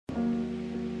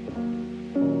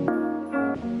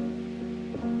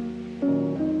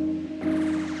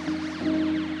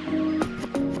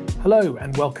Hello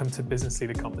and welcome to Business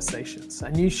Leader Conversations, a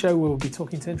new show where we'll be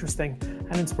talking to interesting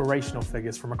and inspirational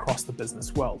figures from across the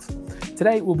business world.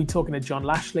 Today we'll be talking to John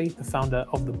Lashley, the founder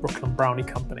of the Brownie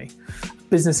company, a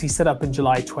business he set up in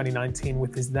July 2019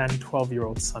 with his then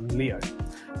 12-year-old son Leo.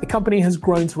 The company has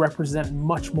grown to represent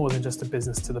much more than just a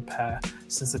business to the pair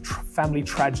since a family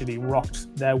tragedy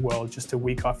rocked their world just a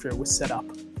week after it was set up.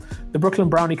 The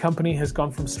Brownie company has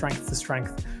gone from strength to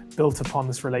strength, built upon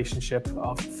this relationship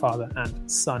of father and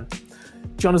son.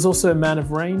 John is also a man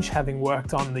of range, having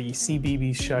worked on the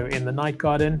CBeebies show In the Night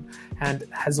Garden, and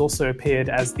has also appeared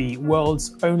as the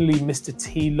world's only Mr.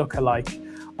 T lookalike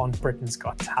on Britain's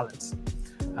Got Talent.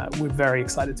 We're very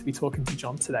excited to be talking to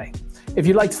John today. If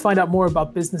you'd like to find out more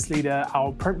about Business Leader,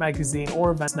 our print magazine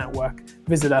or events network,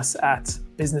 visit us at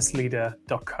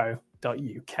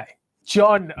businessleader.co.uk.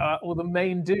 John, or the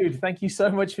main dude, thank you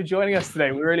so much for joining us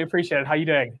today. We really appreciate it. How are you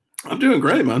doing? I'm doing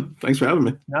great, man. Thanks for having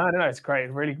me. No, it's great.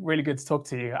 Really, really good to talk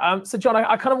to you. So, John,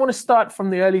 I kind of want to start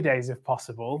from the early days, if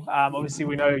possible. Obviously,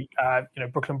 we know,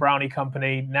 Brownie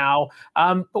company now,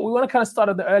 but we want to kind of start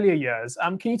at the earlier years.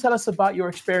 Can you tell us about your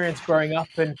experience growing up,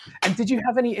 and did you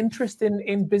have any interest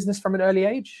in business from an early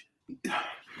age?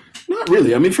 Not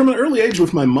really. I mean, from an early age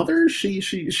with my mother, she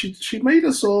made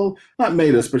us all, not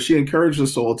made us, but she encouraged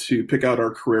us all to pick out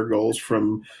our career goals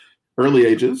from early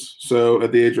ages. So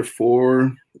at the age of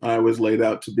 4, I was laid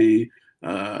out to be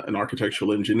an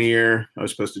architectural engineer. I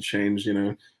was supposed to change,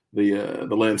 the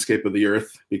landscape of the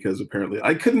earth, because apparently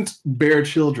I couldn't bear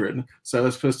children. So I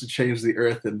was supposed to change the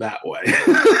earth in that way.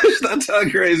 That's how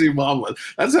crazy mom was.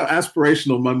 That's how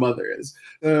aspirational my mother is.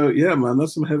 So yeah, man,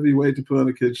 that's some heavy weight to put on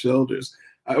a kid's shoulders.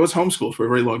 I was homeschooled for a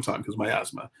very long time because of my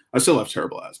asthma. I still have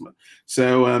terrible asthma.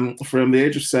 So from the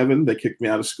age of 7, they kicked me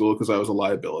out of school because I was a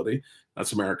liability.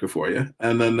 That's America for you.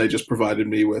 And then they just provided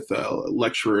me with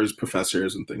lecturers,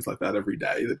 professors, and things like that every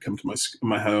day that come to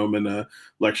my home and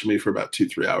lecture me for about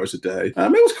 2-3 hours a day. It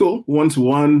was cool,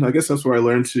 1-to-1. I guess that's where I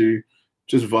learned to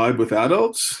just vibe with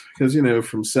adults, because,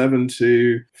 from 7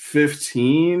 to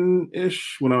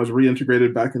 15-ish, when I was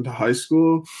reintegrated back into high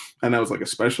school, and that was like a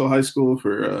special high school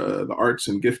for the arts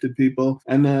and gifted people.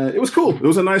 And it was cool. It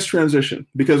was a nice transition,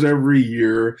 because every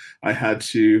year I had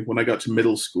to, when I got to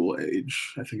middle school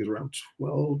age, I think it was around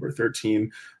 12 or 13,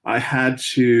 I had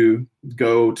to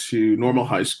go to normal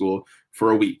high school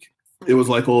for a week. It was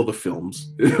like all the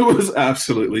films. It was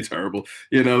absolutely terrible.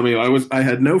 You know what I mean? I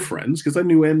had no friends because I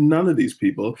knew none of these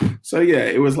people. So yeah,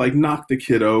 it was like knock the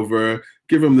kid over,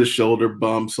 give him the shoulder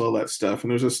bumps, all that stuff.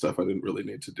 And it was just stuff I didn't really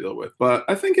need to deal with. But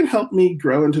I think it helped me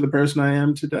grow into the person I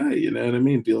am today. You know what I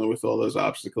mean? Dealing with all those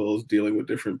obstacles, dealing with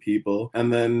different people.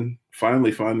 And then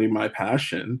finally finding my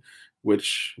passion,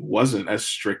 which wasn't as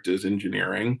strict as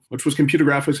engineering, which was computer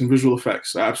graphics and visual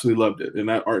effects. I absolutely loved it. In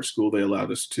that art school, they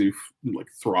allowed us to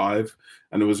thrive,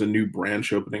 and there was a new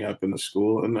branch opening up in the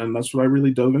school, and that's what I really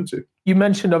dove into. You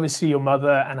mentioned obviously your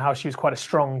mother and how she was quite a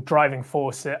strong driving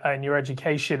force in your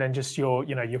education and just your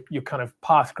kind of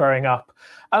path growing up.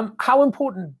 How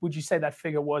important would you say that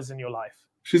figure was in your life?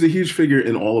 She's a huge figure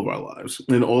in all of our lives,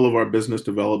 in all of our business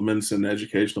developments and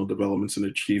educational developments and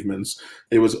achievements.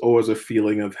 It was always a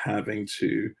feeling of having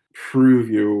to prove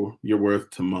your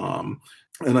worth to mom.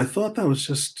 And I thought that was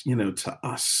just, to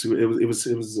us, it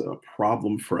was a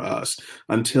problem for us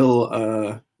until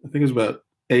I think it was about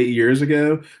 8 years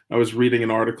ago. I was reading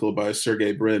an article by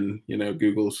Sergey Brin,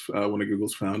 Google's one of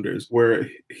Google's founders, where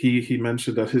he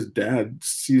mentioned that his dad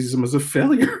sees him as a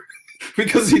failure.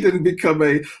 Because he didn't become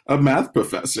a math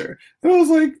professor. And I was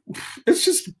like, it's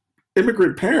just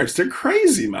immigrant parents. They're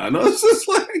crazy, man. I was just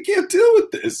like, I can't deal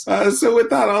with this. So with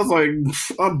that, I was like,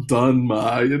 I'm done,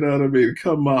 Ma. You know what I mean?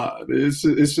 Come on. It's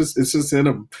just in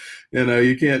them.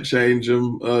 You can't change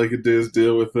them. All you can do is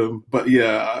deal with them. But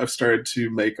yeah, I've started to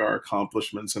make our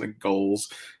accomplishments and goals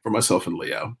for myself and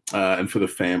Leo and for the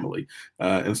family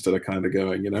instead of kind of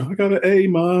going, I got an A,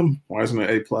 Mom. Why isn't it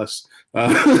A+?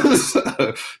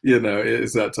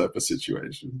 It's that type of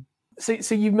situation.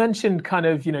 So you mentioned kind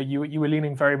of, you were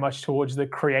leaning very much towards the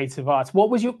creative arts.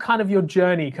 What was your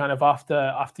journey kind of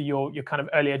after your kind of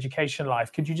early education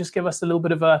life? Could you just give us a little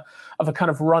bit of a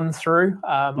kind of run through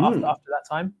after that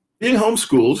time? Being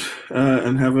homeschooled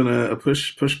and having a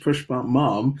push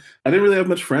mom, I didn't really have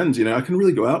much friends. I couldn't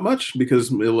really go out much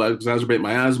because it'll exacerbate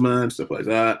my asthma and stuff like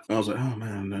that. I was like, oh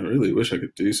man, I really wish I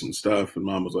could do some stuff. And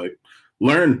mom was like,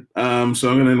 learn. So I'm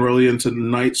going to enroll you into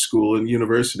night school and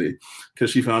university, because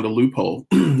she found a loophole.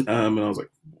 And I was like,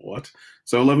 what?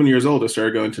 So 11 years old, I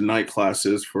started going to night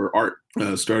classes for art.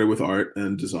 Started with art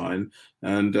and design,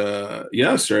 and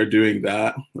started doing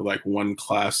that, like one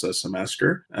class a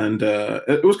semester, and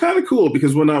it was kind of cool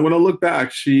because when I look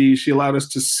back, she allowed us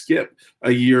to skip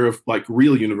a year of like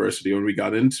real university when we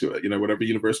got into it. Whatever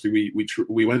university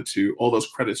we went to, all those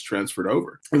credits transferred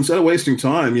over. Instead of wasting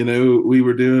time, we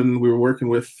were working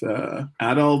with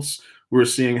adults. We're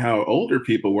seeing how older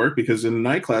people work, because in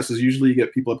night classes, usually you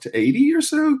get people up to 80 or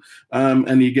so,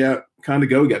 and you get kind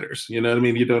of go-getters. You know what I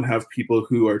mean? You don't have people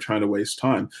who are trying to waste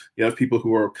time. You have people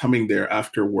who are coming there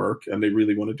after work and they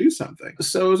really want to do something.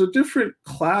 So it was a different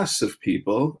class of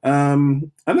people,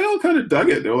 and they all kind of dug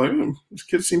it. They were like, this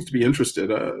kid seems to be interested.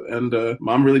 And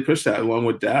mom really pushed that along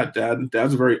with dad.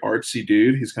 Dad's a very artsy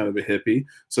dude. He's kind of a hippie.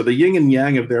 So the yin and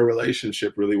yang of their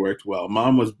relationship really worked well.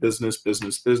 Mom was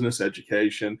business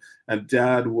education, and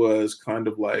dad was kind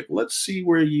of like, let's see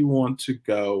where you want to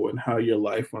go and how your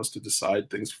life wants to decide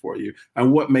things for you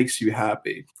and what makes you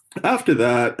happy. After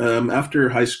that, after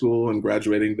high school and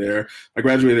graduating there, I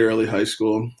graduated early high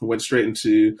school, went straight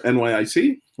into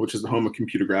NYIT, which is the home of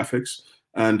computer graphics,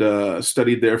 and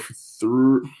studied there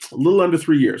for a little under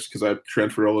 3 years because I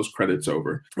transferred all those credits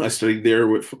over. I studied there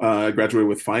graduated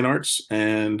with fine arts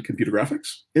and computer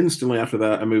graphics. Instantly after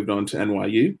that, I moved on to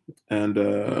NYU and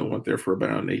went there for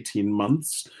about 18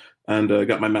 months and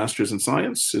got my master's in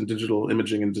science in digital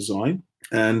imaging and design.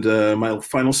 And my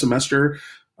final semester,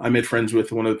 I made friends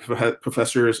with one of the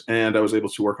professors, and I was able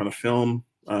to work on a film,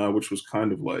 which was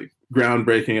kind of like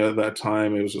groundbreaking at that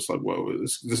time. It was just like, whoa,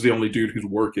 this is the only dude who's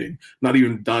working, not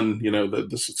even done,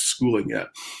 the schooling yet.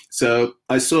 So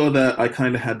I saw that I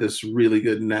kind of had this really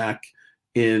good knack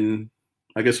in,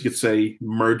 I guess you could say,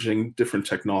 merging different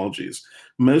technologies.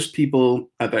 Most people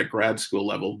at that grad school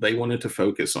level, they wanted to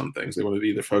focus on things. They wanted to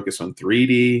either focus on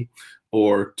 3D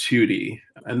or 2D.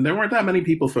 And there weren't that many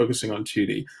people focusing on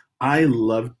 2D. I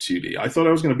loved 2D. I thought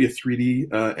I was going to be a 3D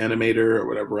animator or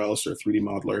whatever else, or a 3D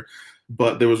modeler.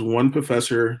 But there was one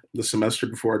professor the semester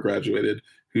before I graduated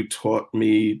who taught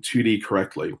me 2D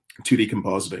correctly, 2D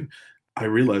compositing. I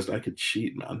realized I could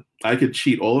cheat, man. I could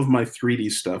cheat all of my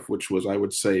 3D stuff, which was, I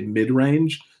would say,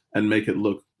 mid-range, and make it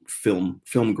look film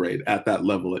grade at that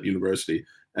level at university.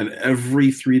 And every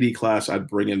 3D class, I'd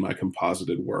bring in my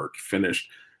composited work finished.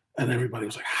 And everybody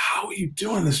was like, how are you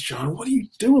doing this, John? What are you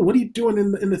doing? What are you doing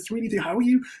in the 3D thing? How are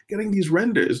you getting these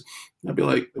renders? I'd be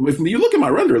like, if you look at my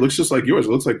render, it looks just like yours.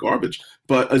 It looks like garbage.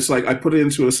 But it's like I put it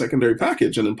into a secondary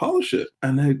package and then polish it.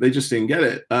 And they just didn't get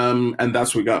it. And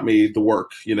that's what got me the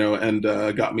work, and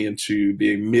got me into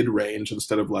being mid-range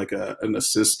instead of like an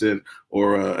assistant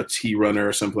or a T runner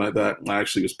or something like that. I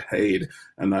actually was paid,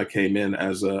 and I came in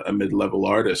as a mid-level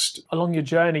artist. Along your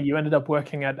journey, you ended up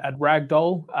working at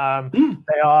Ragdoll.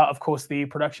 They are, of course, the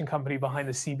production company behind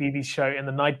the CBeebies show In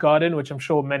the Night Garden, which I'm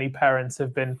sure many parents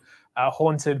have been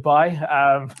haunted by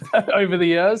over the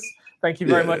years. Thank you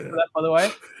very much for that, by the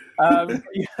way.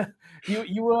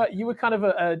 You were kind of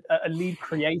a lead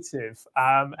creative,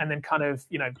 and then kind of,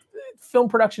 film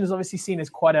production is obviously seen as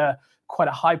quite a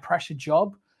high pressure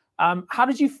job. How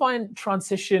did you find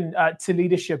transition to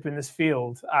leadership in this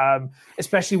field,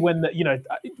 especially when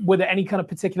were there any kind of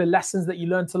particular lessons that you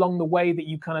learned along the way that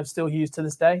you kind of still use to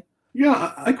this day?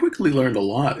 Yeah, I quickly learned a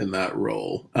lot in that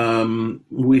role.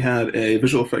 We had a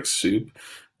visual effects soup.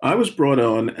 I was brought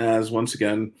on as, once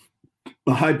again,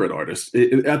 a hybrid artist.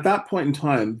 At that point in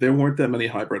time, there weren't that many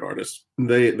hybrid artists.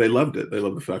 They loved it. They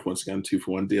loved the fact, once again,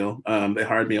 2-for-1 deal. They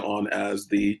hired me on as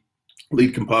the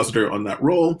lead compositor on that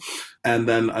role, and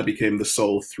then I became the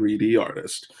sole 3D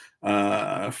artist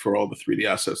for all the 3D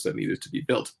assets that needed to be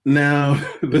built. Now,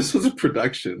 this was a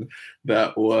production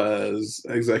that was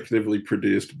executively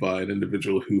produced by an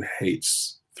individual who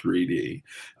hates 3D.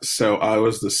 So I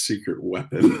was the secret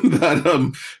weapon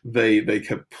that they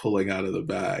kept pulling out of the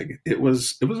bag. It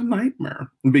was a nightmare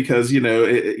because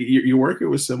you're working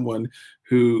with someone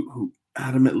who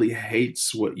adamantly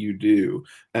hates what you do,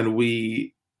 and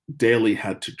we daily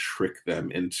had to trick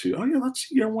them into, oh yeah, let's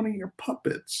see, you're one of your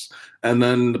puppets. And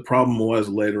then the problem was,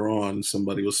 later on,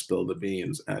 somebody will spill the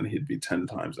beans and he'd be 10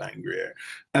 times angrier.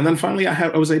 And then finally I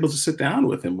was able to sit down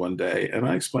with him one day and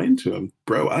I explained to him,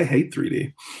 bro, I hate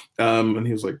 3D. And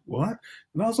he was like, what?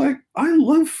 And I was like, I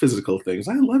love physical things.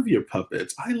 I love your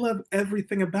puppets. I love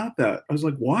everything about that. I was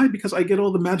like, why? Because I get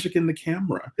all the magic in the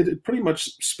camera. It pretty much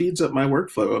speeds up my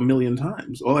workflow 1,000,000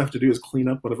 times. All I have to do is clean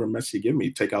up whatever mess you give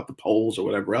me, take out the poles or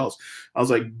whatever else. I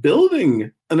was like,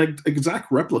 building an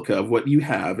exact replica of what you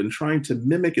have and trying to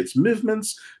mimic its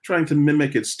movements, trying to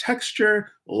mimic its texture,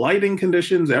 lighting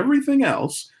conditions, everything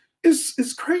else.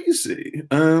 is crazy.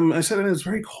 I said, and it's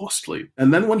very costly.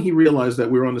 And then when he realized that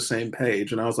we were on the same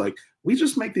page, and I was like, we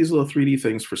just make these little 3D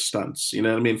things for stunts. You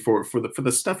know what I mean? For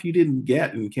the stuff you didn't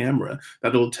get in camera,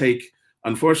 that'll take,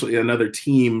 unfortunately, another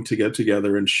team to get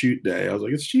together and shoot day. I was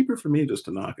like, it's cheaper for me just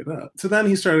to knock it up. So then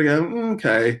he started going,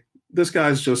 okay, this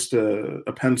guy's just a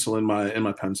pencil in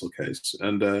my pencil case.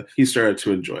 And he started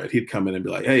to enjoy it. He'd come in and be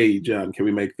like, hey, John, can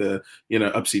we make the,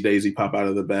 Upsy Daisy pop out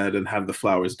of the bed and have the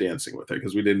flowers dancing with her?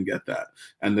 Because we didn't get that.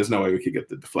 And there's no way we could get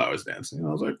the flowers dancing. And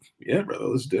I was like, yeah, brother,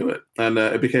 let's do it. And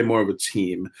it became more of a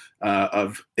team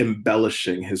of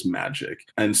embellishing his magic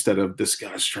instead of this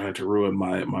guy's trying to ruin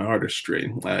my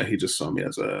artistry. He just saw me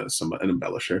as an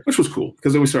embellisher, which was cool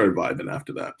because then we started vibing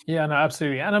after that. Yeah, no,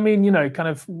 absolutely. And I mean, kind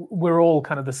of we're all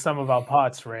kind of the sum of our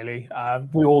parts, really.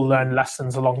 We all learn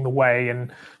lessons along the way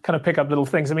and kind of pick up little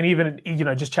things. I mean, even,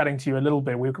 just chatting to you a little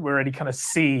bit, we already kind of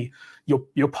see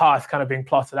your path kind of being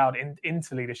plotted out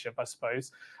into leadership, I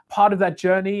suppose. Part of that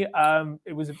journey,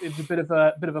 it was a bit of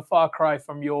a far cry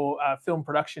from your film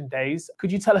production days.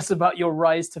 Could you tell us about your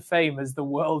rise to fame as the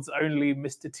world's only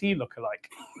Mr. T lookalike?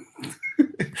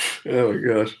 Oh my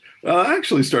gosh. I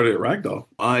actually started at Ragdoll.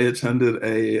 I attended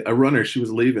a runner. She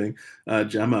was leaving,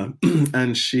 Gemma,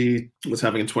 and she was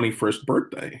having a 21st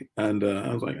birthday. And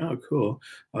I was like, oh, cool.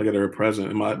 I'll get her a present.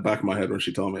 In my back of my head when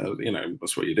she told me,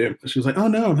 that's what you do. And she was like, oh,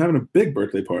 no, I'm having a big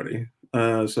birthday party.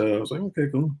 So I was like, okay,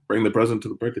 cool. Bring the present to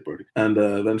the birthday party. And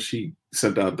then she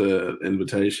sent out the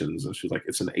invitations, and she was like,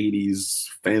 it's an 80s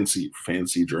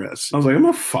fancy dress. I was like, I'm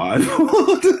a 5.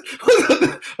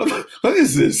 What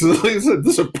is this? Is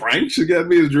this a prank? She got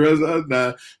me a dress?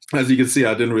 Nah. As you can see,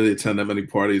 I didn't really attend that many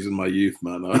parties in my youth,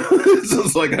 man.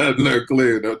 It's like I had no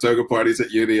clue. No toga parties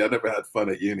at uni. I never had fun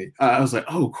at uni. I was like,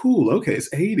 oh, cool. Okay, it's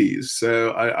 80s.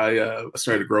 So I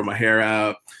started to grow my hair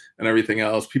out and everything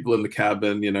else. People in the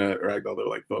cabin, at Ragdoll,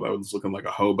 they thought I was looking like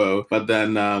a hobo. But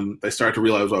then they started to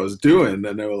realize what I was doing,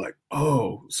 and they were like,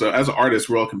 oh. So as artists,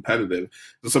 we're all competitive.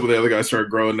 So some of the other guys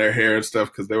started growing their hair and stuff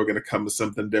because they were going to come with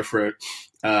something different.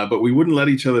 But we wouldn't let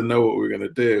each other know what we were going to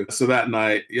do. So that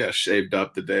night, shaved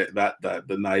up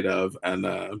the night of,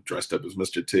 and dressed up as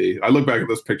Mr. T. I look back at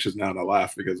those pictures now and I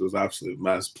laugh because it was absolute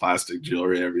mess, plastic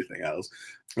jewelry, everything else.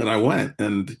 And I went,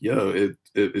 and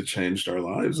it changed our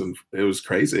lives, and it was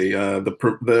crazy.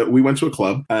 We went to a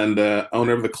club, and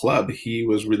owner of the club, he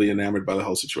was really enamored by the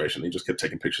whole situation. He just kept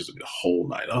taking pictures of me the whole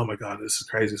night. Oh my God, this is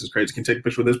crazy! This is crazy. Can you take a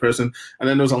picture with this person? And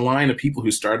then there was a line of people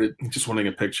who started just wanting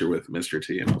a picture with Mr.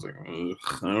 T, and I was like,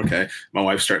 okay. My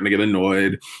wife's starting to get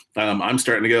annoyed. I'm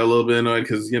starting to get a little bit annoyed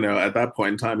because at that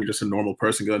point in time, you're just a normal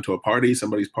person going to a party,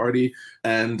 somebody's party,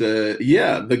 and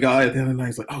the guy at the end of the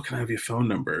night is like, oh, can I have your phone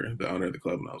number? The owner of the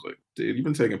club. And I was like, dude, you've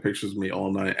been taking pictures of me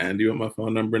all night and you want my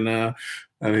phone number now?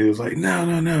 And he was like, no.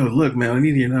 Look, man, I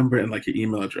need your number and your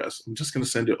email address. I'm just going to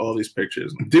send you all these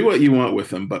pictures. Do what you want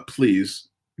with them, but please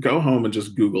go home and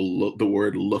just Google the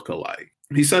word lookalike.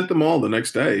 He sent them all the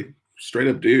next day. Straight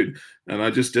up dude. And I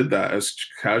just did that as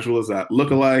casual as that.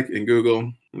 Lookalike in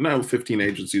Google. 15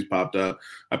 agencies popped up.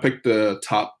 I picked the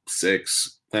top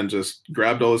 6 and just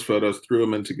grabbed all his photos, threw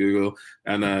them into Google,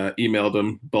 and emailed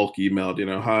him, bulk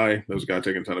emailed, hi, there's a guy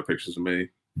taking a ton of pictures of me.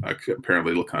 I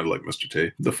apparently look kind of like Mr.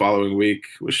 T. The following week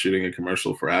was shooting a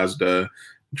commercial for Asda,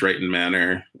 Drayton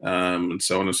Manor, and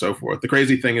so on and so forth. The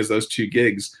crazy thing is those 2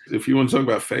 gigs, if you want to talk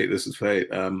about fate, this is fate.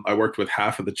 I worked with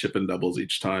half of the Chippin' doubles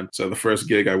each time. So the first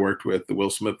gig I worked with the Will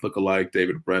Smith lookalike,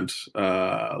 David Brent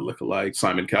lookalike,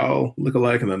 Simon Cowell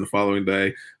lookalike, and then the following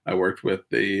day I worked with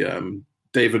the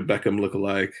David Beckham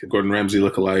lookalike, Gordon Ramsay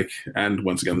lookalike, and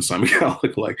once again the Simon Cowell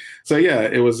lookalike. So yeah,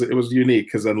 it was unique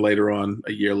because then later on,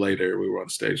 a year later, we were on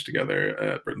stage together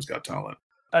at Britain's Got Talent.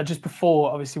 Just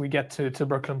before, obviously, we get to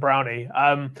Brooklyn Brownie,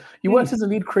 you worked as a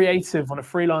lead creative on a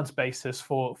freelance basis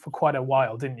for quite a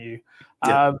while, didn't you?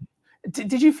 Yeah.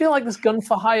 Did you feel like this gun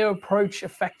for hire approach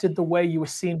affected the way you were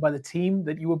seen by the team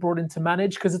that you were brought in to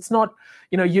manage? Because it's not,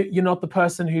 you're not the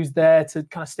person who's there to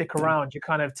kind of stick around. You're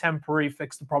kind of temporary,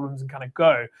 fix the problems, and kind of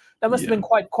go. That must have been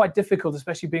quite difficult,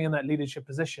 especially being in that leadership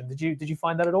position. Did you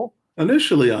find that at all?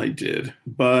 Initially, I did,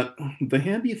 but the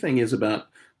handy thing is about,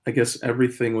 I guess,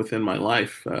 everything within my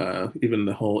life, even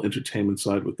the whole entertainment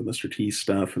side with the Mr. T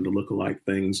stuff and the lookalike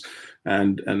things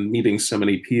and meeting so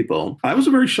many people. I was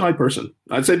a very shy person.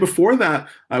 I'd say before that,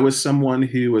 I was someone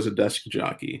who was a desk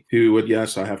jockey who would,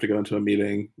 yes, I have to go into a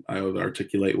meeting. I would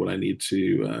articulate what I need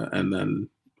to and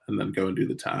then go and do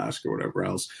the task or whatever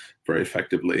else very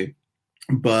effectively.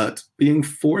 But being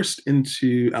forced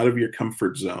out of your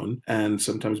comfort zone and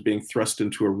sometimes being thrust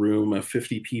into a room of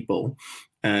 50 people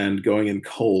and going in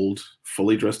cold,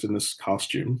 fully dressed in this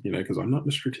costume, because I'm not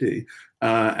Mr. T,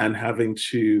 and having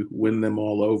to win them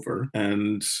all over,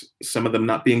 and some of them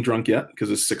not being drunk yet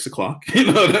because it's 6 o'clock. You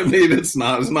know what I mean? It's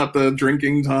not the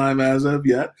drinking time as of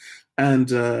yet, and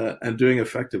doing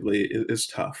effectively is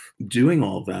tough. Doing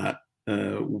all that.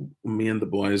 Me and the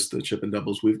boys, the Chip and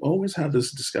Doubles, we've always had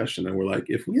this discussion, and we're like,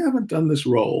 if we haven't done this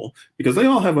role, because they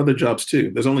all have other jobs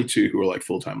too. There's only 2 who are like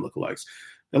full-time lookalikes.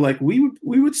 They're like, we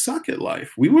would suck at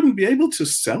life. We wouldn't be able to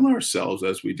sell ourselves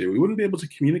as we do. We wouldn't be able to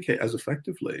communicate as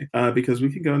effectively because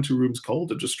we can go into rooms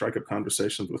cold and just strike up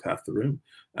conversations with half the room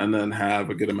and then have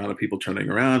a good amount of people turning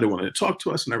around and wanting to talk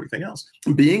to us and everything else.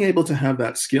 Being able to have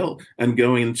that skill and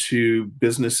go into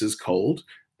businesses cold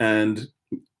and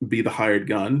be the hired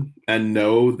gun and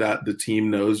know that the team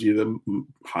knows you're the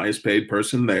highest paid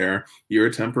person there. You're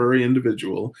a temporary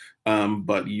individual,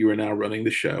 but you are now running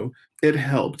the show. It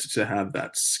helped to have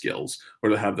that skills or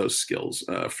to have those skills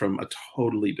from a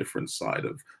totally different side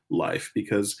of life,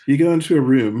 because you go into a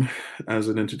room as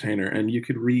an entertainer and you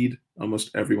could read almost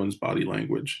everyone's body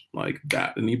language like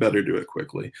that, and you better do it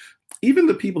quickly. Even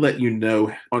the people that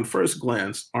on first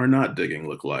glance are not digging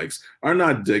lookalikes, are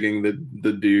not digging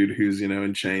the dude who's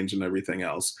in chains and everything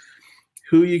else,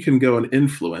 who you can go and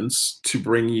influence to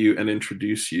bring you and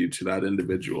introduce you to that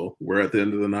individual, where at the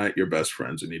end of the night you're best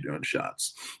friends and you're doing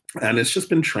shots. And it's just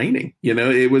been training.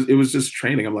 It was just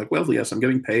training. I'm like, well, yes, I'm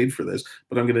getting paid for this,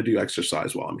 but I'm going to do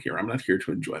exercise while I'm here. I'm not here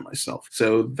to enjoy myself.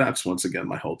 So that's once again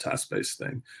my whole task-based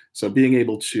thing. So being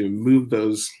able to move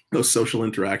those social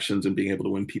interactions and being able to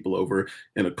win people over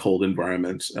in a cold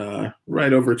environment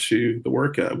right over to the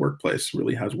workplace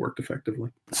really has worked effectively.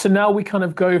 So now we kind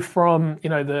of go from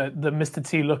the Mr.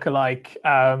 T lookalike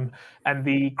and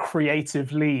the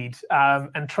creative lead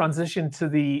and transition to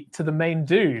the main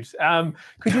dude.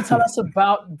 Could you tell us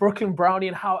about Brooklyn Brownie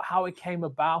and how it came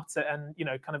about and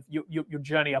kind of your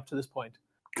journey up to this point?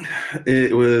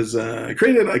 It was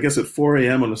created, I guess, at 4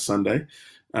 a.m. on a Sunday.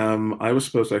 I was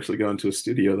supposed to actually go into a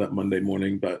studio that Monday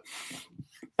morning, but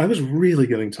I was really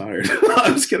getting tired. I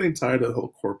was getting tired of the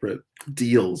whole corporate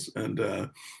deals and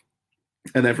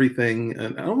everything,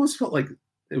 and I almost felt like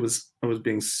I was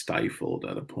being stifled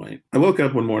at a point. I woke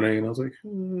up one morning and I was like,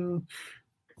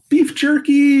 beef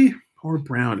jerky or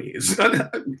brownies.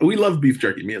 We love beef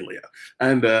jerky, me and Leah,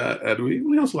 and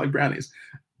we also like brownies.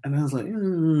 And I was like,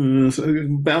 so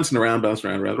bouncing around,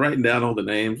 writing down all the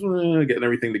names, getting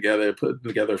everything together, putting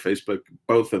together Facebook.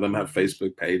 Both of them have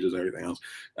Facebook pages and everything else.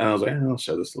 And I was like, I'll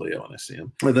show this to Leo when I see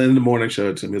him. And then in the morning, showed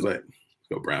it to him. He was like,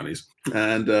 go brownies.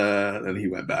 And then he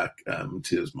went back to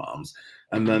his mom's.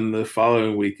 And then the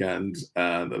following weekend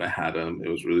that I had him, it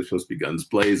was really supposed to be guns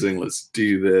blazing. Let's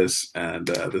do this. And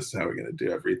this is how we're going to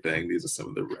do everything. These are some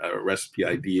of the recipe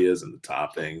ideas and the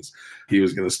toppings. He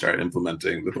was going to start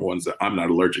implementing the ones that I'm not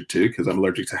allergic to, because I'm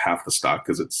allergic to half the stock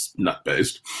because it's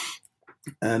nut-based.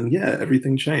 And yeah,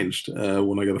 everything changed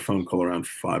when I got a phone call around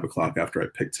 5 o'clock after I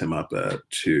picked him up at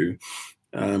 2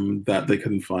 that they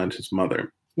couldn't find his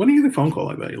mother. When you get a phone call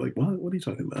like that, you're like, what are you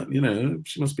talking about?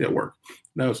 She must be at work.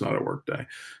 No, it's not a work day.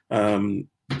 And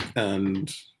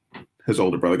his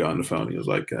older brother got on the phone. He was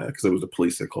like, because it was the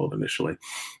police that called initially.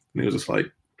 And he was just like,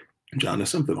 John, there's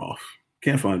something off.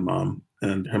 Can't find mom.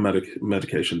 And her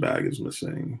medication bag is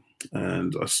missing.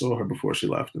 And I saw her before she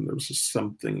left, and there was just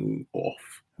something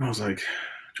off. And I was like,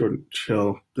 Jordan,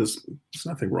 chill. There's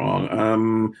nothing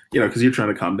wrong. Because you're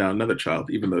trying to calm down another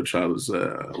child, even though the child is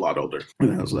a lot older.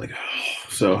 And I was like,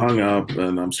 so hung up,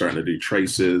 and I'm starting to do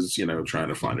traces, trying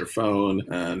to find her phone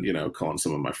and, calling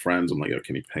some of my friends. I'm like, oh,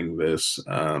 can you ping this?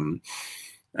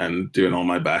 And doing all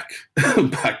my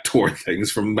backdoor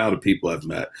things from the amount of people I've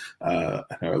met. I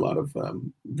know a lot of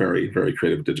very, very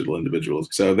creative digital individuals.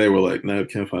 So they were like, no,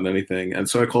 can't find anything. And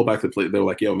so I called back the police. They were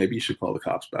like, yo, maybe you should call the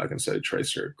cops back and say,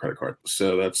 trace her credit card.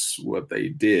 So that's what they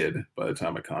did by the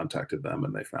time I contacted them,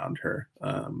 and they found her.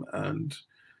 And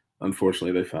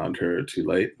unfortunately, they found her too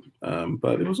late.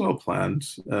 But it was all planned.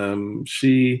 Lane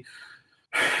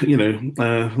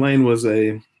was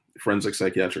a forensic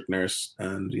psychiatric nurse,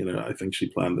 and I think she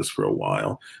planned this for a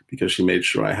while, because she made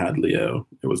sure I had Leo.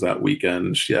 It was that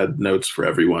weekend. She had notes for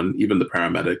everyone, even the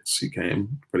paramedics who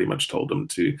came. Pretty much told them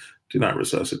to do not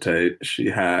resuscitate. She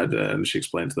had, and she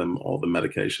explained to them all the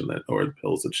medication or the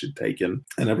pills that she'd taken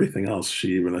and everything else. She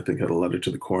even, I think, had a letter to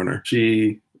the coroner.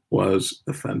 She was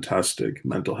a fantastic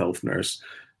mental health nurse,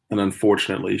 and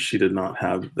unfortunately, she did not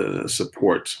have the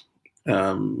support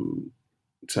to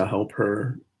help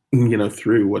her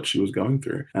through what she was going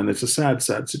through. And it's a sad,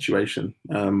 sad situation.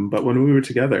 But when we were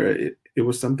together, it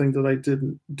was something that I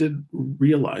did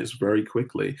realize very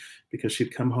quickly, because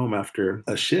she'd come home after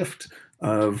a shift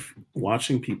of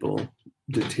watching people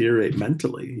deteriorate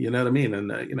mentally. You know what I mean?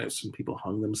 And, some people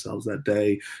hung themselves that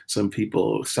day. Some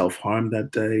people self-harmed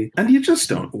that day. And you just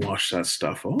don't wash that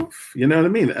stuff off. You know what I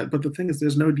mean? But the thing is,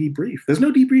 there's no debrief. There's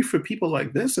no debrief for people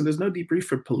like this, and there's no debrief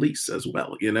for police as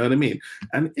well. You know what I mean?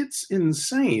 And it's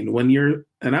insane when you're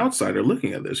an outsider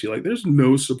looking at this. You're like, there's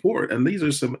no support. And these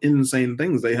are some insane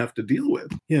things they have to deal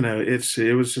with.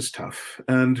 It was just tough.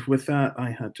 And with that,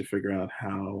 I had to figure out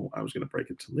how I was going to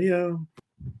break it to Leo.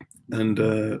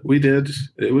 And we did.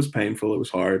 It was painful. It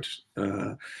was hard.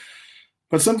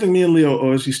 But something me and Leo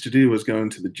always used to do was go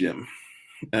into the gym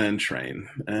and train.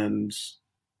 And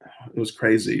it was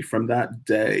crazy. From that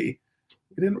day,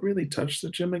 we didn't really touch the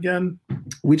gym again.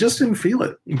 We just didn't feel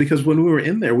it, because when we were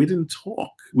in there, we didn't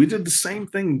talk. We did the same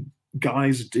thing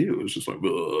guys do. It was just like,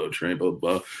 train, blah,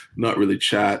 blah, not really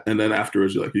chat. And then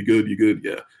afterwards, you're like, you good? You good?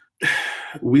 Yeah.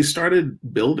 We started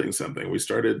building something. We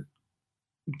started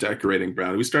decorating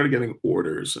Brownie. We started getting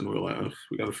orders, and we were like,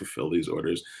 we got to fulfill these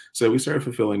orders. So we started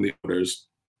fulfilling the orders.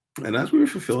 And as we were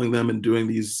fulfilling them and doing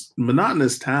these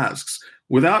monotonous tasks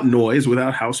without noise,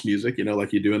 without house music,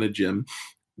 like you do in a gym,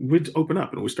 we'd open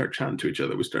up and we start chatting to each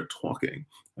other. We start talking.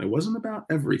 And it wasn't about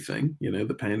everything,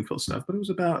 the painful stuff, but it was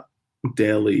about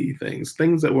daily things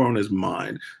that were on his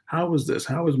mind. How was this?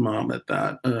 How was mom at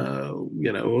that?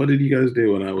 What did you guys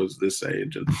do when I was this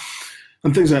age?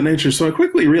 And things of that nature. So I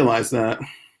quickly realized that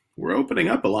we're opening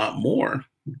up a lot more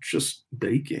just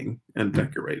baking and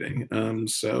decorating.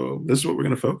 So this is what we're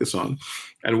going to focus on.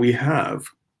 And we have.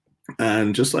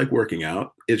 And just like working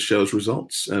out, it shows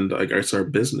results. And I guess our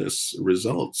business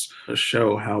results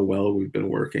show how well we've been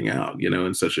working out,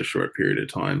 in such a short period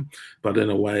of time. But in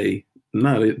a way,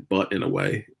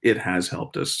 it has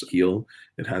helped us heal.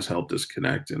 It has helped us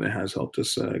connect, and it has helped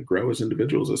us grow as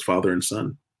individuals, as father and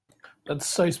son. That's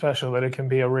so special that it can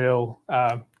be a real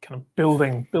kind of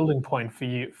building point for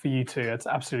you two. It's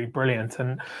absolutely brilliant.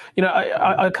 And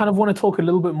I kind of want to talk a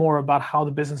little bit more about how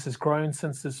the business has grown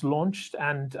since it's launched.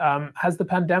 And has the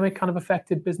pandemic kind of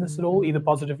affected business at all, either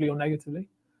positively or negatively?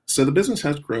 So the business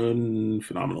has grown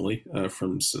phenomenally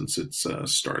since it's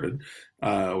started.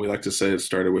 We like to say it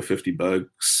started with $50,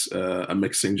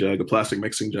 a plastic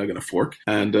mixing jug, and a fork.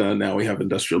 And now we have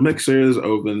industrial mixers,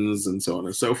 ovens, and so on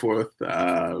and so forth.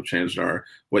 We changed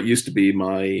what used to be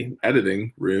my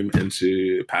editing room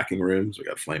into packing rooms. We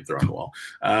got a flamethrower on the wall,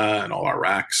 and all our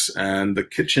racks. And the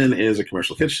kitchen is a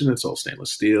commercial kitchen. It's all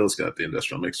stainless steel. It's got the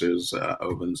industrial mixers,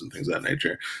 ovens, and things of that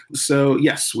nature. So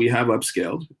yes, we have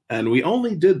upscaled, and we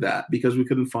only did that because we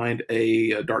couldn't find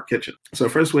a dark kitchen. So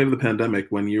first wave of the pandemic,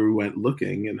 when you went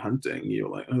looking and hunting, you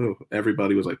were like,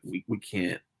 everybody was like, we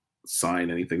can't sign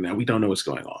anything now. We don't know what's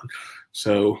going on.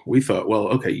 So we thought, well,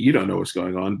 okay, you don't know what's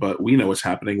going on, but we know what's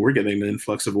happening. We're getting an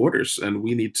influx of orders, and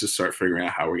we need to start figuring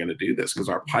out how we're going to do this, because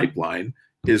our pipeline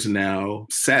is now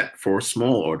set for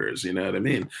small orders. You know what I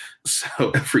mean?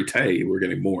 So every day we're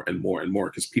getting more and more and more,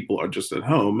 because people are just at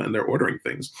home and they're ordering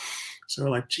things. So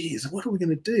we're like, geez, what are we going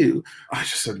to do? I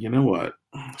just said, you know what?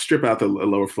 Strip out the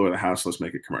lower floor of the house. Let's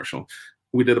make it commercial.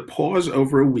 We did a pause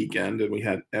over a weekend, and we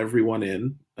had everyone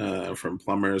in, from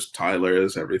plumbers,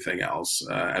 tilers, everything else.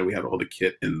 And we had all the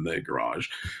kit in the garage.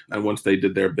 And once they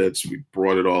did their bits, we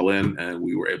brought it all in, and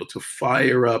we were able to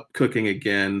fire up cooking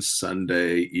again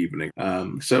Sunday evening.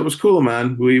 So it was cool,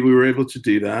 man. We were able to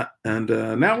do that. And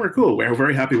now we're cool. We're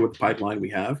very happy with the pipeline we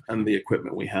have and the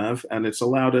equipment we have. And it's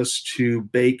allowed us to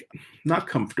bake, not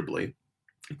comfortably,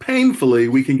 painfully,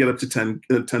 we can get up to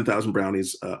 10,000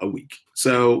 brownies a week.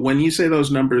 So when you say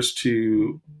those numbers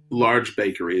to large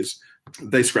bakeries,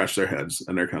 they scratch their heads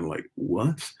and they're kind of like,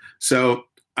 what? So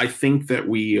I think that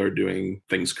we are doing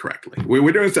things correctly.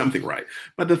 We're doing something right.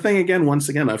 But the thing, once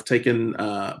again, I've taken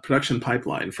production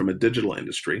pipeline from a digital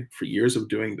industry for years of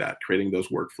doing that, creating those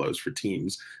workflows for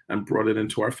teams, and brought it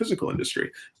into our physical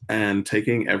industry, and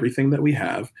taking everything that we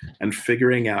have and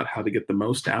figuring out how to get the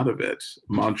most out of it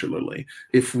modularly.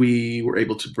 If we were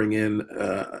able to bring in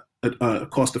a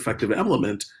cost-effective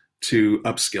element to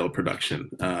upscale production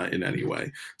in any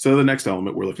way. So the next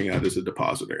element we're looking at is a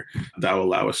depositor that will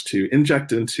allow us to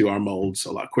inject into our molds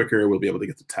a lot quicker. We'll be able to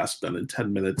get the test done in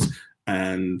 10 minutes.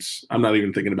 And I'm not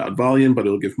even thinking about volume, but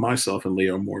it'll give myself and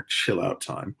Leo more chill out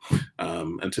time.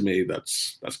 And to me,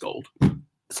 that's gold.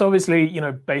 So obviously,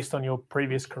 based on your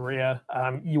previous career,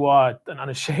 you are an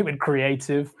unashamed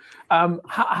creative.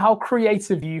 How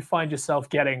creative do you find yourself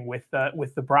getting with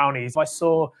the brownies? I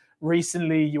saw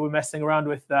recently you were messing around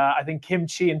with, I think,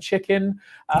 kimchi and chicken.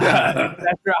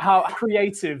 How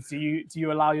creative do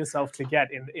you allow yourself to get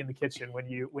in the kitchen when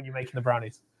you're making the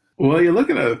brownies? Well, you're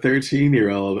looking at a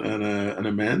 13-year-old and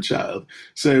a man child,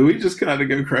 so we just kind of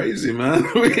go crazy, man.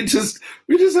 We just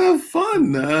have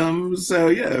fun. So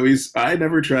yeah, I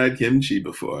never tried kimchi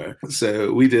before,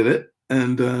 so we did it,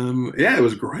 and yeah, it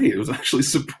was great. It was actually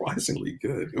surprisingly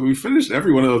good. We finished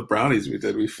every one of those brownies we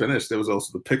did. We finished. There was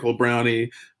also the pickle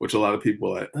brownie, which a lot of people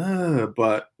were like,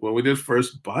 but when we did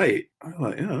first bite, I'm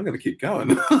like, yeah, I'm gonna keep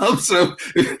going. So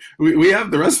we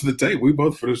have the rest of the tape. We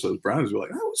both finished those brownies. We're like,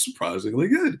 that was surprisingly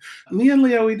good. Me and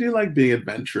Leo, we do like being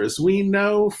adventurous. We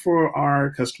know for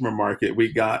our customer market,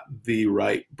 we got the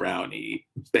right brownie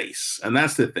base. And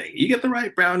that's the thing. You get the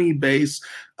right brownie base,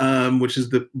 which is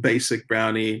the basic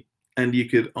brownie, and you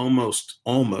could almost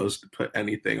put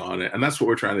anything on it. And that's what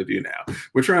we're trying to do now.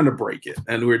 We're trying to break it,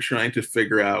 and we're trying to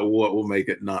figure out what will make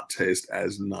it not taste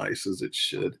as nice as it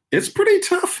should. It's pretty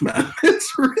tough, man.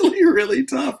 It's really, really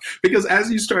tough, because as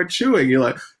you start chewing, you're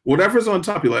like, whatever's on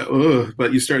top, you're like, ugh,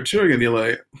 but you start chewing and you're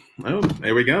like, oh,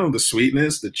 there we go. The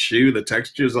sweetness, the chew, the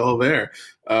texture's all there.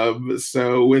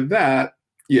 So with that,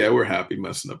 yeah, we're happy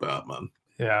messing about, man.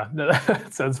 Yeah, no,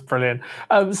 that sounds brilliant.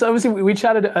 So obviously we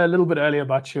chatted a little bit earlier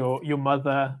about your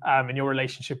mother and your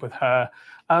relationship with her.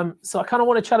 So I kind of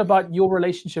want to chat about your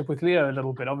relationship with Leo a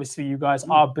little bit. Obviously, you guys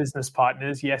are business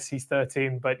partners. Yes, he's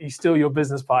 13, but he's still your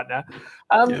business partner.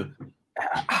 Yeah.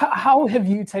 How have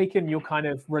you taken your kind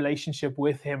of relationship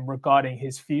with him regarding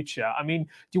his future? I mean, do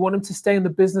you want him to stay in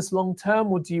the business long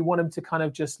term, or do you want him to kind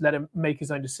of just let him make his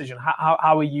own decision? How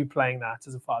are you playing that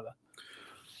as a father?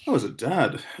 Oh, as a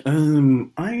dad,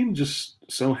 I'm just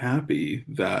so happy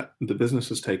that the business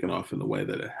has taken off in the way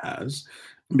that it has,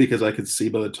 because I could see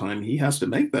by the time he has to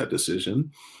make that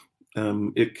decision,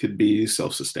 it could be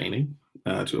self-sustaining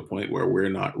to a point where we're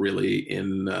not really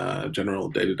in general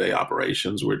day-to-day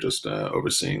operations. We're just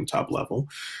overseeing top level.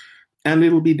 And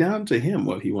it'll be down to him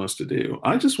what he wants to do.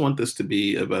 I just want this to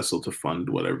be a vessel to fund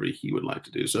whatever he would like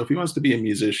to do. So if he wants to be a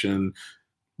musician,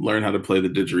 learn how to play the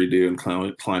didgeridoo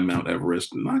and climb Mount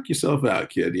Everest, knock yourself out,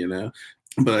 kid, you know.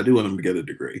 But I do want him to get a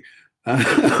degree.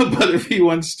 But if he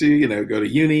wants to, you know, go to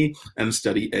uni and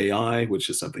study AI,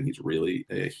 which is something he's really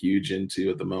huge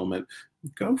into at the moment,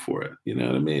 go for it. You know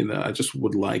what I mean? I just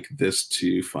would like this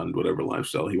to fund whatever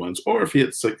lifestyle he wants. Or if he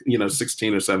hits, like, you know,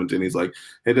 16 or 17, he's like,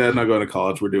 hey, Dad, I'm not going to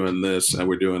college. We're doing this, and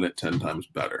we're doing it 10 times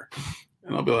better.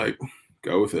 And I'll be like,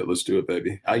 go with it. Let's do it,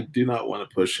 baby. I do not want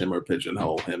to push him or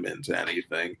pigeonhole him into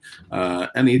anything.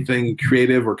 Anything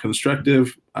creative or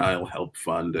constructive, I'll help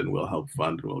fund, and we'll help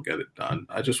fund, and we'll get it done.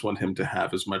 I just want him to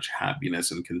have as much happiness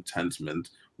and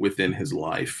contentment within his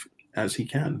life as he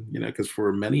can, you know, because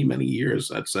for many, many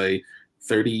years, I'd say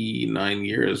 39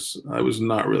 years, I was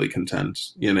not really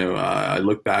content. You know, I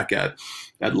look back at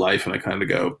life and I kind of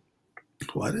go,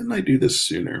 why didn't I do this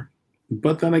sooner?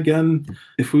 But then again,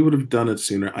 if we would have done it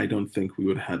sooner, I don't think we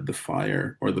would have had the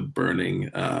fire or the burning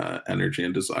energy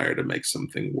and desire to make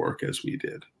something work as we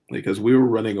did. Because we were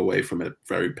running away from a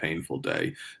very painful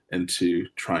day into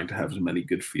trying to have as many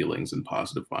good feelings and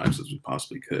positive vibes as we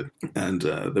possibly could. And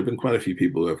there have been quite a few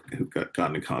people who've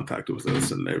gotten in contact with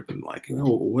us, and they've been like, you know,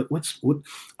 what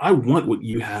I want what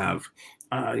you have,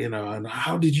 you know, and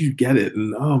how did you get it?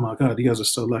 And oh my God, you guys are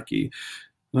so lucky.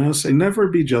 And I'll say, never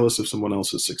be jealous of someone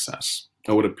else's success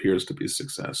or what appears to be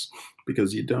success,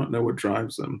 because you don't know what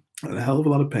drives them. And a hell of a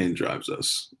lot of pain drives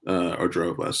us or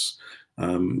drove us.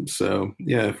 So,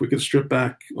 yeah, if we could strip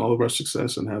back all of our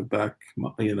success and have back,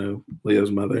 you know,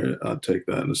 Leo's mother, I'd take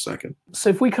that in a second. So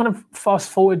if we kind of fast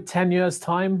forward 10 years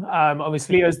time,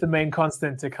 obviously Leo's the main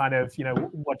constant to kind of, you know,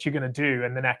 what you're going to do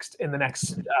in the next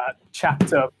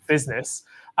chapter of business.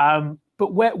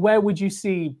 But where would you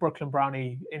see Brooklyn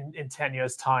Brownie in 10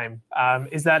 years' time?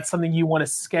 Is that something you want to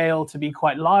scale to be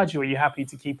quite large, or are you happy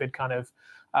to keep it kind of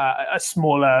a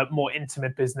smaller, more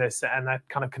intimate business and that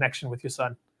kind of connection with your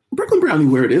son? Brooklyn Brownie,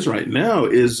 where it is right now,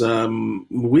 is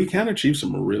we can achieve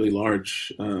some really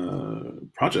large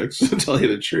projects, to tell you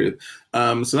the truth.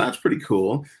 So that's pretty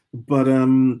cool. But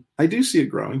I do see it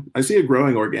growing. I see it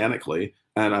growing organically,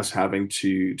 and us having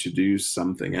to do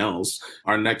something else.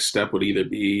 Our next step would either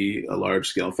be a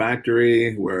large-scale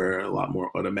factory where a lot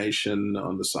more automation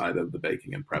on the side of the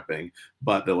baking and prepping,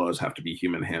 but there'll always have to be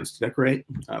human hands to decorate,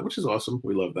 which is awesome.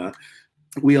 We love that.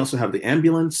 We also have the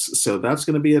ambulance, so that's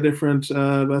going to be a different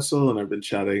vessel. And I've been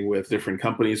chatting with different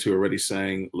companies who are already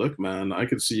saying, look, man, I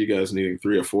could see you guys needing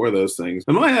 3 or 4 of those things.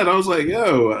 In my head, I was like,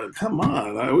 yo, come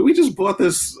on. We just bought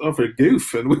this off a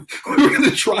goof, and we were going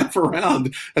to drive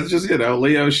around. It's just, you know,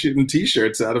 Leo shooting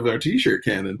T-shirts out of our T-shirt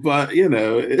cannon. But, you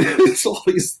know, it's all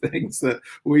these things that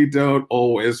we don't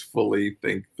always fully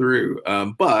think through.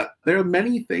 But there are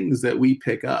many things that we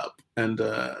pick up. And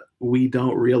we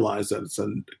don't realize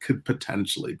that could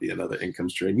potentially be another income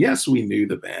stream. Yes, we knew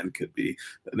the van could be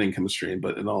an income stream,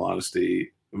 but in all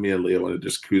honesty, me and Leo want to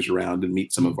just cruise around and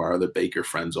meet some of our other baker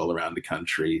friends all around the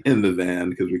country in the van,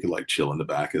 because we could like chill in the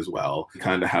back as well.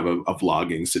 Kind of have a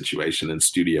vlogging situation and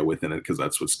studio within it, because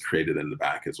that's what's created in the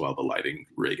back as well, the lighting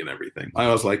rig and everything. I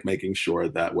always like making sure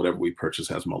that whatever we purchase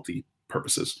has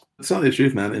multi-purposes. To tell you the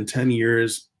truth, man, in 10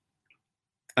 years,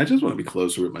 I just want to be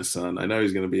closer with my son. I know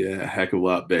he's going to be a heck of a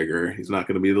lot bigger. He's not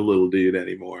going to be the little dude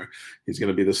anymore. He's going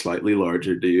to be the slightly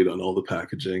larger dude on all the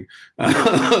packaging.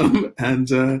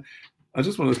 I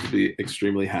just want us to be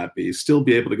extremely happy, still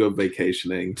be able to go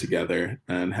vacationing together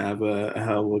and have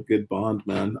a good bond,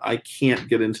 man. I can't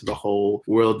get into the whole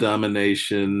world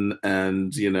domination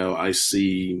and, I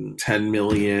see 10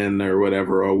 million or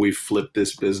whatever, or we flipped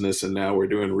this business and now we're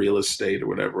doing real estate or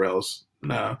whatever else.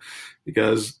 No,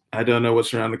 because I don't know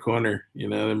what's around the corner. You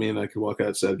know what I mean? I could walk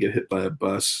outside, get hit by a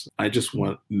bus. I just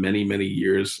want many, many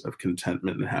years of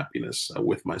contentment and happiness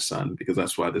with my son, because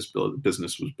that's why this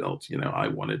business was built. I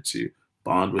wanted to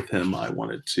bond with him. I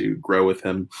wanted to grow with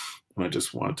him. I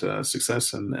just want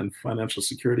success and financial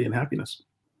security and happiness.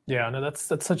 Yeah, no,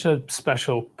 that's such a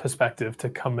special perspective to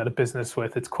come at a business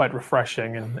with. It's quite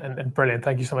refreshing and brilliant.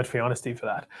 Thank you so much for your honesty for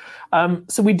that.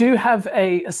 So we do have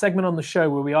a segment on the show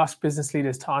where we ask business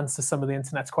leaders to answer some of the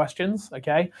internet's questions,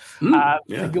 okay?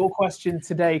 Your question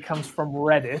today comes from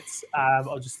Reddit.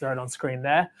 I'll just throw it on screen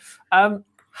there.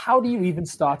 How do you even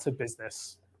start a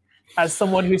business? As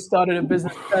someone who started a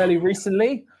business fairly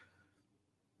recently,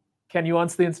 can you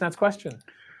answer the internet's question?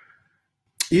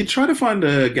 You try to find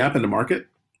a gap in the market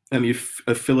and you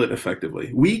fill it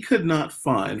effectively. We could not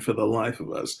find, for the life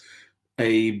of us,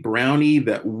 a brownie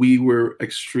that we were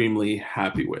extremely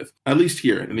happy with, at least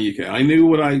here in the UK. I knew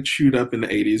what I chewed up in the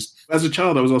 80s. As a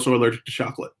child, I was also allergic to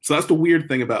chocolate. So that's the weird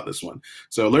thing about this one.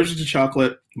 So allergic to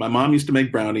chocolate. My mom used to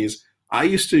make brownies. I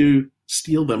used to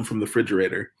steal them from the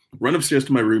refrigerator, run upstairs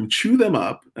to my room, chew them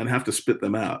up, and have to spit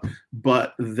them out.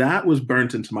 But that was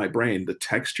burnt into my brain. The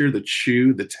texture, the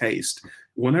chew, the taste.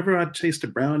 Whenever I'd taste a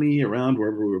brownie around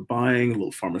wherever we were buying,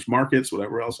 little farmers markets,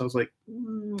 whatever else, I was like,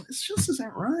 this just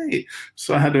isn't right.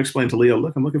 So I had to explain to Leo,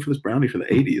 look, I'm looking for this brownie for the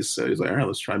 80s. So he's like, all right,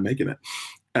 let's try making it.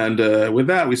 And with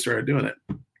that, we started doing it.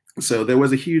 So there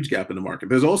was a huge gap in the market.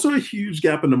 There's also a huge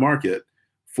gap in the market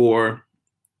for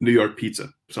New York pizza.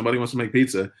 If somebody wants to make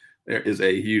pizza, there is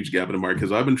a huge gap in the market,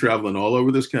 because I've been traveling all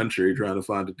over this country trying to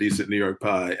find a decent New York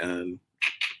pie, and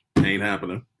ain't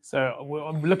happening. So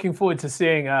I'm looking forward to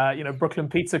seeing, Brooklyn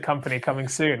Pizza Company coming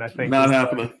soon, I think. Not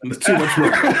happening. It's too much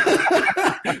work.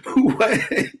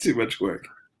 Way too much work.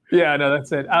 Yeah, no,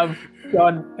 that's it.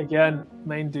 John, again,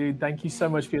 main dude, thank you so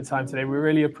much for your time today. We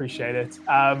really appreciate it.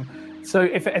 So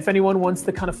if anyone wants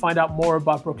to kind of find out more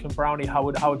about Brooklyn Brownie, how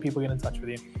would people get in touch with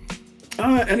you?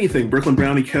 Anything. Brooklyn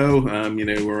Brownie Co.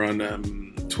 We're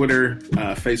on Twitter,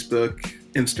 Facebook,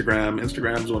 Instagram.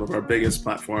 Instagram is one of our biggest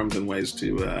platforms and ways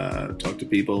to talk to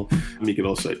people. You can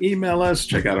also email us.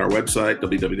 Check out our website,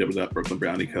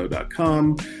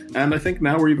 www.brooklynbrownieco.com. And I think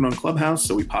now we're even on Clubhouse,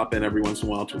 so we pop in every once in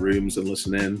a while to rooms and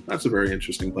listen in. That's a very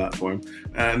interesting platform.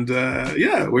 And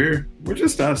we're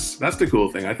just us. That's the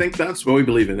cool thing. I think that's what we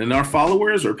believe in. And our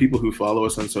followers, or people who follow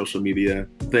us on social media,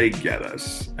 they get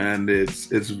us. And it's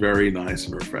very nice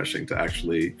and refreshing to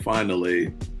actually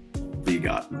finally be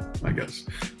gotten, I guess.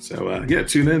 So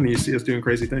tune in and you see us doing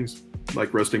crazy things,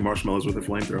 like roasting marshmallows with a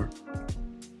flamethrower.